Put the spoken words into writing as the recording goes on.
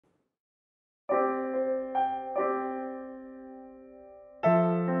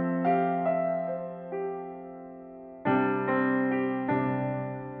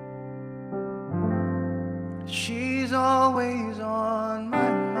always on my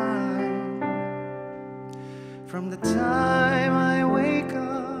mind. From the time I wake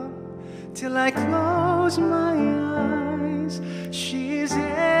up till I close my eyes, she's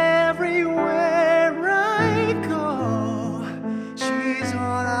everywhere I go. She's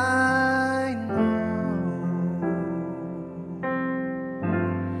all I know.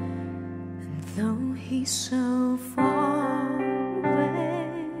 And though he's so far away,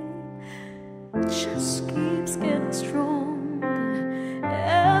 it just keeps getting stronger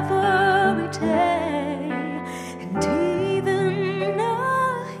every day. And even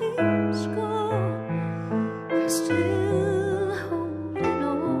now he's gone, I'm still holding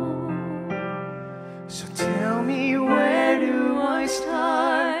on. So tell me, where do I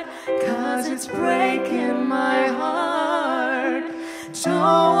start? 'Cause it's breaking my heart.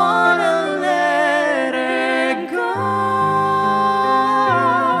 Don't wanna let her go.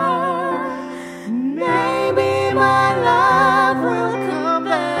 Maybe my love will come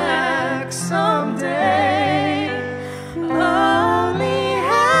back someday. Only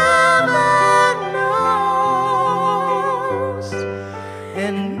heaven knows.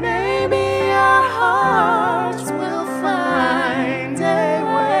 And maybe our hearts will find a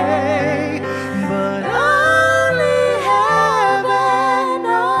way, but only heaven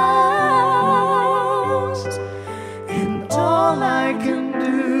knows. And all I can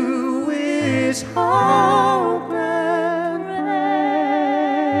do is hope and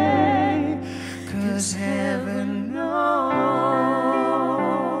pray, 'cause heaven knows.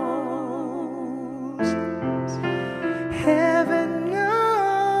 Heaven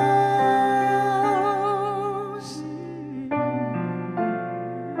knows.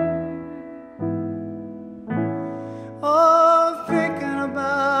 Oh, thinking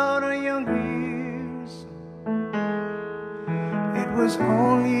about our younger years, it was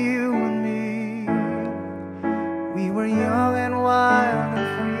only you and me. We were young and wild and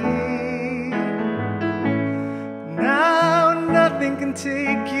free. Now nothing can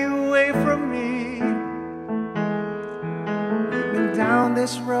take you away from me. We've been down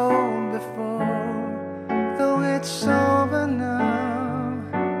this road before, though it's over now.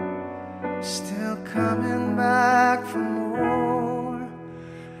 Still coming back for more.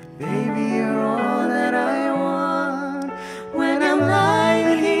 Baby, you're all that I want. When I'm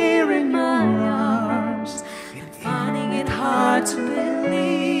lying here in your arms and finding it hard to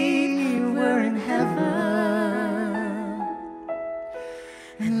believe we're in heaven.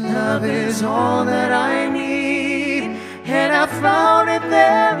 And love is all that I need, and I found it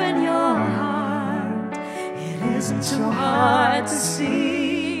there in your heart. It isn't too hard to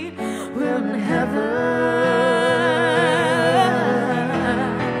see we're in heaven.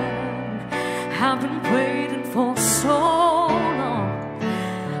 I've been waiting for so long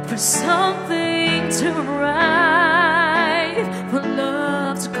for something to arrive, for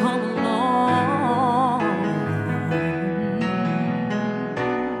love to come along.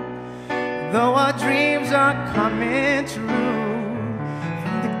 Though our dreams are coming true,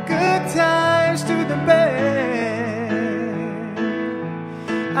 from the good times to the bad,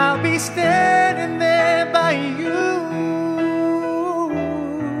 I'll be standing there by you.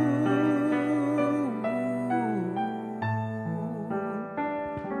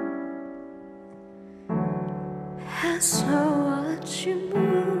 I saw watch you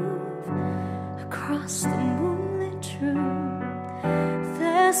move across the moonlit room.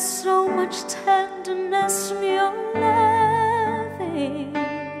 There's so much tenderness in your loving.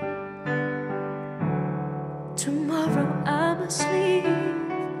 Tomorrow I must leave.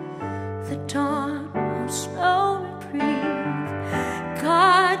 The dawn will slowly breathe.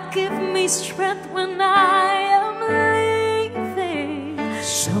 God, give me strength when I am leaving.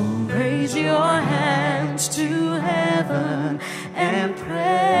 So raise your hands to heaven and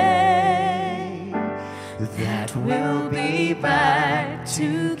pray that we'll be back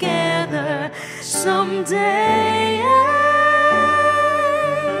together someday.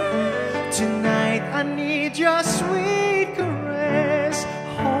 Tonight I need your sweet caress.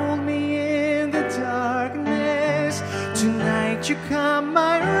 Hold me in the darkness. Tonight you calm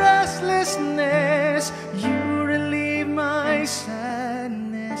my restlessness. You relieve my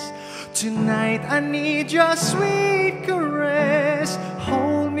sadness. Tonight I need your sweet caress.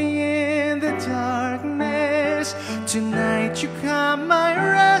 Hold me in the darkness. Tonight you calm my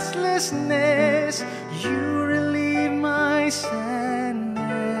restlessness. You relieve my sadness.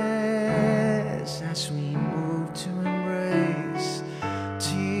 As we move to embrace,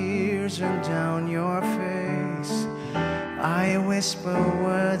 tears run down your face. I whisper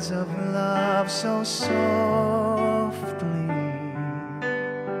words of love so softly.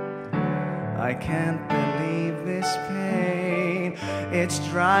 I can't believe this pain. it's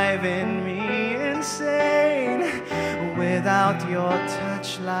driving me insane. Without your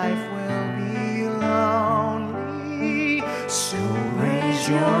touch, life will be lonely. So raise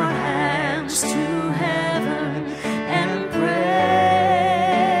your hands to heaven and pray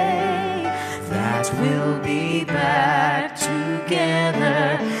that we'll be back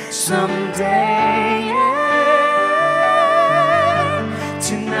together someday.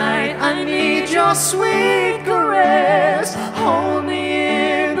 Tonight I need your sweet caress. Hold me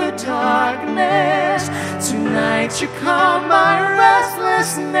in the darkness. Tonight you calm my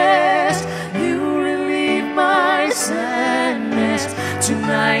restlessness. You relieve my sadness.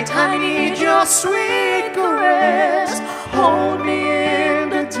 Tonight I need your sweet caress. Hold me in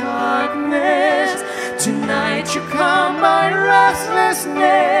the darkness. Tonight you calm my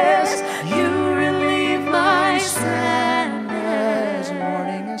restlessness. You relieve my sadness.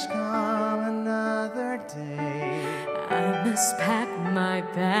 Morning has come, another day. I must pack my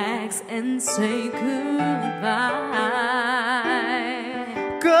bags and say goodbye.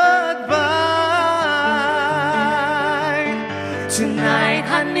 Goodbye. Tonight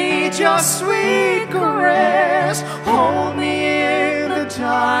I need your sweet caress. Hold me in the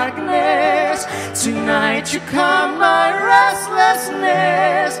darkness. Tonight you calm my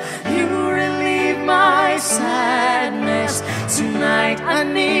restlessness. You relieve my sadness. Tonight I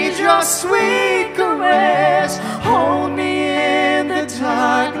need your sweet caress. Hold me in the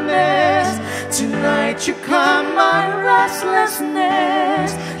darkness. Tonight you calm my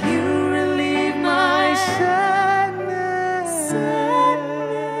restlessness.